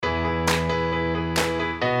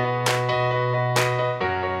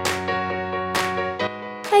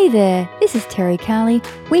Hey there, this is Terry Cowley,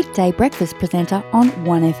 weekday breakfast presenter on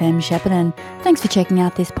 1FM Shepparton. Thanks for checking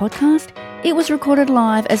out this podcast. It was recorded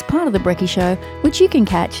live as part of The Brekkie Show, which you can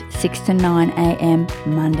catch 6 to 9am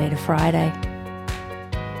Monday to Friday.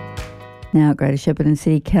 Now, Greater Shepparton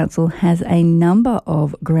City Council has a number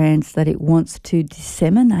of grants that it wants to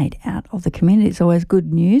disseminate out of the community. It's always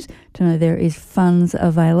good news to know there is funds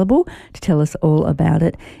available. To tell us all about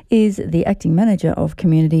it is the Acting Manager of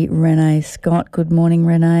Community, Renee Scott. Good morning,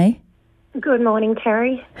 Renee. Good morning,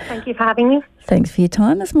 Terry. Thank you for having me. Thanks for your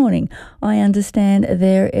time this morning. I understand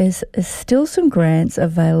there is still some grants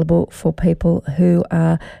available for people who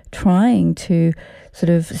are trying to sort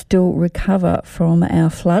of still recover from our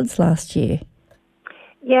floods last year.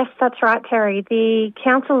 Yes, that's right, Terry. The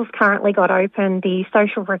council's currently got open the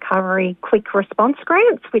Social Recovery Quick Response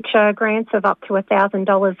Grants, which are grants of up to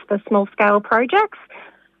 $1,000 for small-scale projects.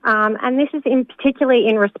 And this is particularly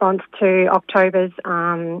in response to October's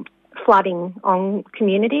flooding on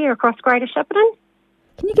community across Greater Shepparton.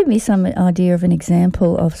 Can you give me some idea of an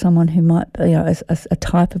example of someone who might, a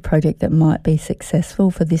type of project that might be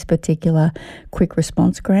successful for this particular quick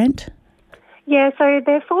response grant? Yeah, so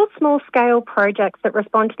they're 4 small-scale projects that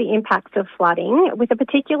respond to the impacts of flooding with a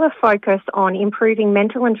particular focus on improving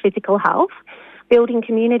mental and physical health, building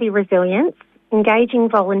community resilience, engaging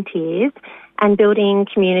volunteers and building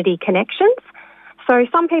community connections. So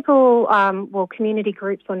some people, community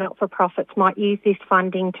groups or not-for-profits might use this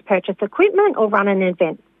funding to purchase equipment or run an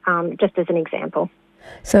event, just as an example.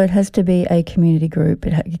 So it has to be a community group.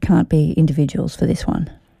 It can't be individuals for this one.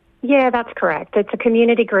 Yeah, that's correct. It's a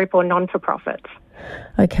community group or non-for-profits.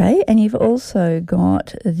 Okay, and you've also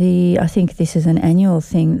got I think this is an annual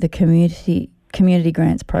thing, the community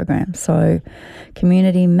grants program. So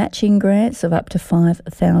community matching grants of up to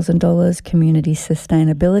 $5,000, community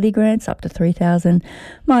sustainability grants up to $3,000,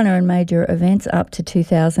 minor and major events up to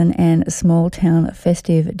 $2,000, and small town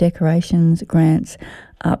festive decorations grants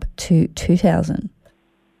up to $2,000.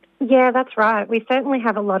 Yeah, that's right. We certainly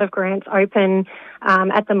have a lot of grants open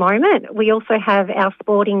at the moment. We also have our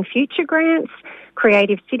Sporting Future grants,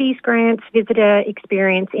 Creative Cities grants, Visitor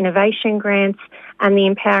Experience Innovation grants, and the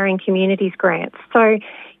Empowering Communities grants. So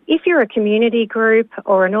if you're a community group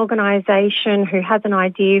or an organisation who has an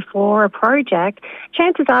idea for a project,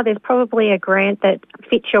 chances are there's probably a grant that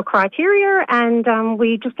fits your criteria, and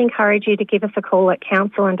we just encourage you to give us a call at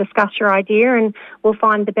council and discuss your idea, and we'll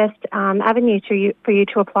find the best avenue for you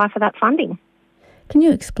to apply for that funding. Can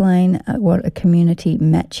you explain what a community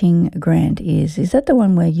matching grant is? Is that the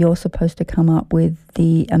one where you're supposed to come up with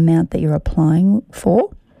the amount that you're applying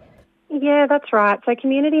for? Yeah, that's right. So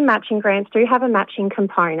community matching grants do have a matching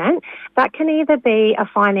component. That can either be a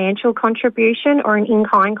financial contribution or an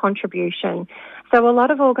in-kind contribution. So a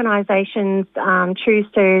lot of organisations choose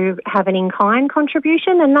to have an in-kind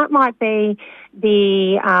contribution, and that might be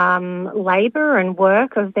the labour and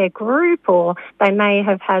work of their group, or they may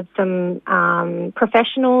have had some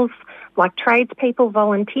professionals like tradespeople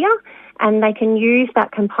volunteer, and they can use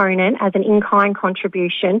that component as an in-kind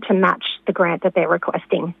contribution to match the grant that they're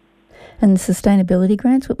requesting. And sustainability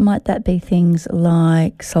grants, might that be things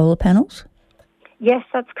like solar panels? Yes,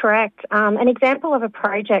 that's correct. An example of a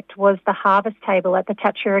project was the harvest table at the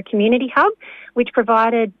Tatura Community Hub, which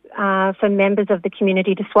provided for members of the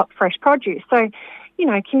community to swap fresh produce. So,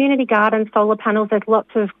 community gardens, solar panels, there's lots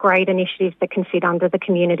of great initiatives that can fit under the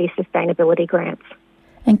community sustainability grants.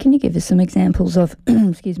 And can you give us some examples of,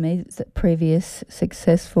 previous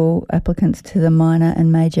successful applicants to the minor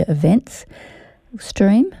and major events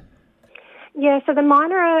stream? Yeah, so the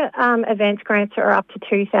minor events grants are up to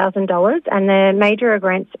 $2,000 and the major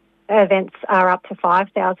events are up to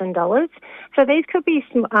 $5,000. So these could be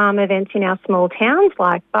events in our small towns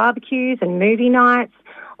like barbecues and movie nights,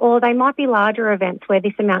 or they might be larger events where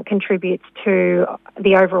this amount contributes to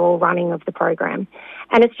the overall running of the program.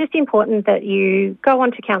 And it's just important that you go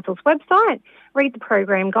onto Council's website, read the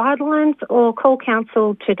program guidelines, or call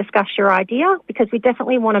Council to discuss your idea, because we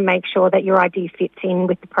definitely want to make sure that your idea fits in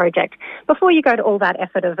with the project before you go to all that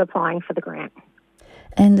effort of applying for the grant.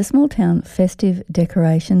 And the small town festive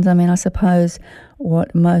decorations, I suppose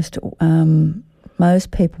what most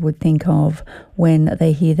people would think of when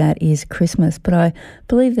they hear that is Christmas, but I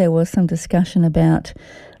believe there was some discussion about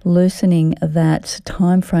loosening that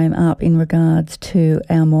time frame up in regards to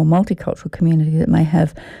our more multicultural community that may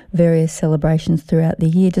have various celebrations throughout the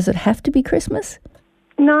year. Does it have to be Christmas?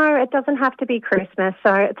 No, it doesn't have to be Christmas.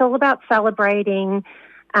 So it's all about celebrating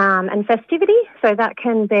and festivity. So that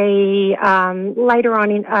can be later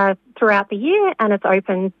on throughout the year, and it's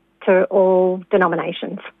open to all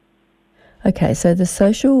denominations. Okay, so the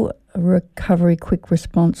Social Recovery Quick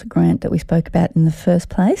Response Grant that we spoke about in the first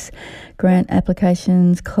place, grant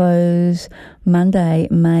applications close Monday,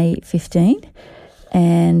 May 15,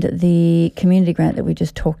 and the community grant that we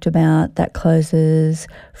just talked about, that closes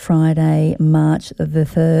Friday, March the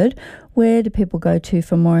 3rd. Where do people go to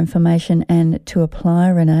for more information and to apply,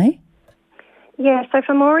 Renee? Yeah, so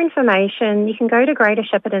for more information, you can go to Greater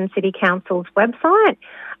Shepparton City Council's website.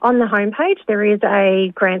 On the homepage, there is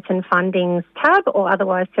a Grants and Fundings tab, or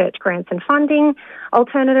otherwise search Grants and Funding.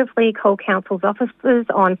 Alternatively, call Council's offices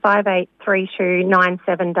on 5832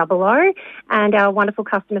 9700, and our wonderful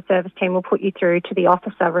customer service team will put you through to the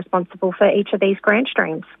officer responsible for each of these grant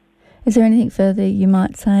streams. Is there anything further you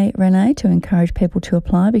might say, Renee, to encourage people to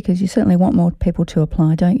apply? Because you certainly want more people to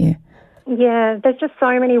apply, don't you? Yeah, there's just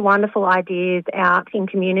so many wonderful ideas out in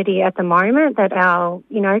community at the moment that our,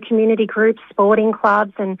 community groups, sporting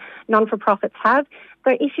clubs and non-for-profits have.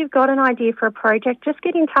 So if you've got an idea for a project, just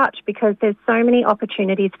get in touch, because there's so many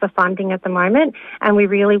opportunities for funding at the moment, and we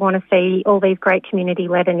really want to see all these great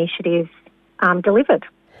community-led initiatives delivered.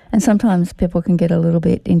 And sometimes people can get a little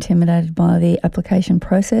bit intimidated by the application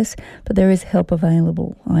process, but there is help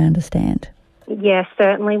available, I understand. Yes,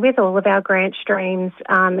 certainly. With all of our grant streams,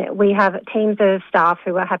 we have teams of staff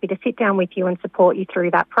who are happy to sit down with you and support you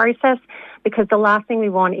through that process, because the last thing we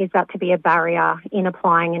want is that to be a barrier in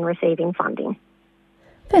applying and receiving funding.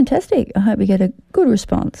 Fantastic. I hope we get a good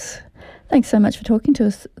response. Thanks so much for talking to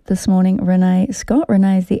us this morning, Renee Scott.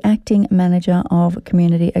 Renee is the Acting Manager of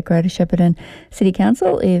Community at Greater Shepparton City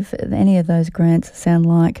Council. If any of those grants sound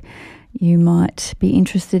like you might be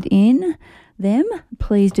interested in them,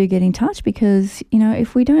 please do get in touch, because,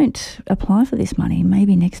 if we don't apply for this money,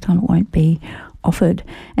 maybe next time it won't be offered.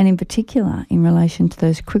 And in particular, in relation to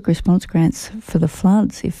those quick response grants for the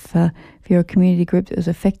floods, if you're a community group that was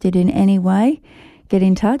affected in any way, get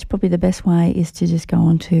in touch. Probably the best way is to just go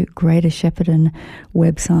on to Greater Shepparton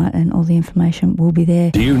website, and all the information will be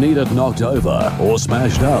there. Do you need it knocked over or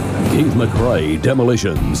smashed up? Keith McRae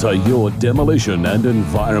Demolitions are your demolition and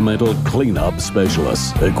environmental cleanup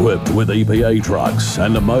specialists, equipped with EPA trucks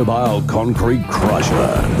and a mobile concrete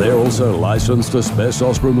crusher. They're also licensed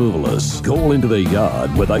asbestos removalists. Call into their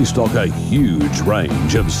yard where they stock a huge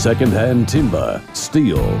range of second-hand timber,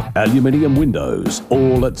 steel, aluminium windows,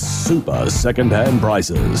 all at super second-hand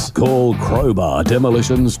prices. Call Crowbar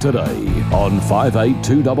Demolitions today on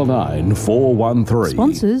 58299 413.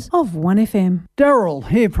 Sponsors of 1FM. Daryl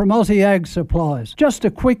here from Aussie Ag Supplies. Just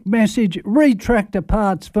a quick message, read tractor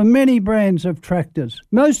parts for many brands of tractors.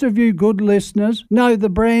 Most of you good listeners know the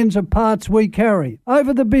brands of parts we carry.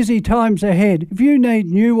 Over the busy times ahead, if you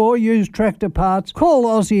need new or used tractor parts, call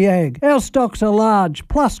Aussie Ag. Our stocks are large,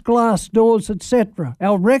 plus glass doors, etc.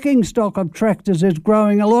 Our wrecking stock of tractors is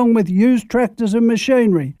growing, along with used tractors and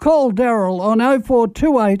machinery. Call Daryl on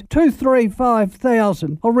 0428 235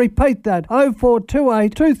 1000. I'll repeat that,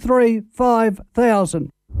 0428 235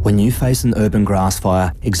 1000. When you face an urban grass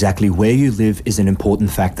fire, exactly where you live is an important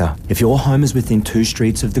factor. If your home is within 2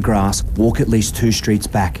 streets of the grass, walk at least 2 streets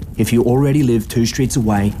back. If you already live 2 streets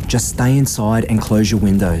away, just stay inside and close your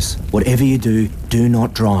windows. Whatever you do, do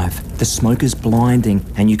not drive. The smoke is blinding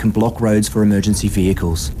and you can block roads for emergency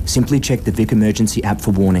vehicles. Simply check the Vic Emergency app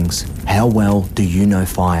for warnings. How well do you know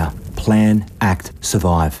fire? Plan, act,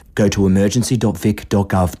 survive. Go to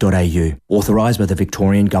emergency.vic.gov.au. Authorised by the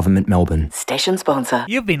Victorian Government, Melbourne. Station sponsor.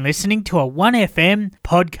 You've been listening to a 1FM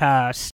podcast.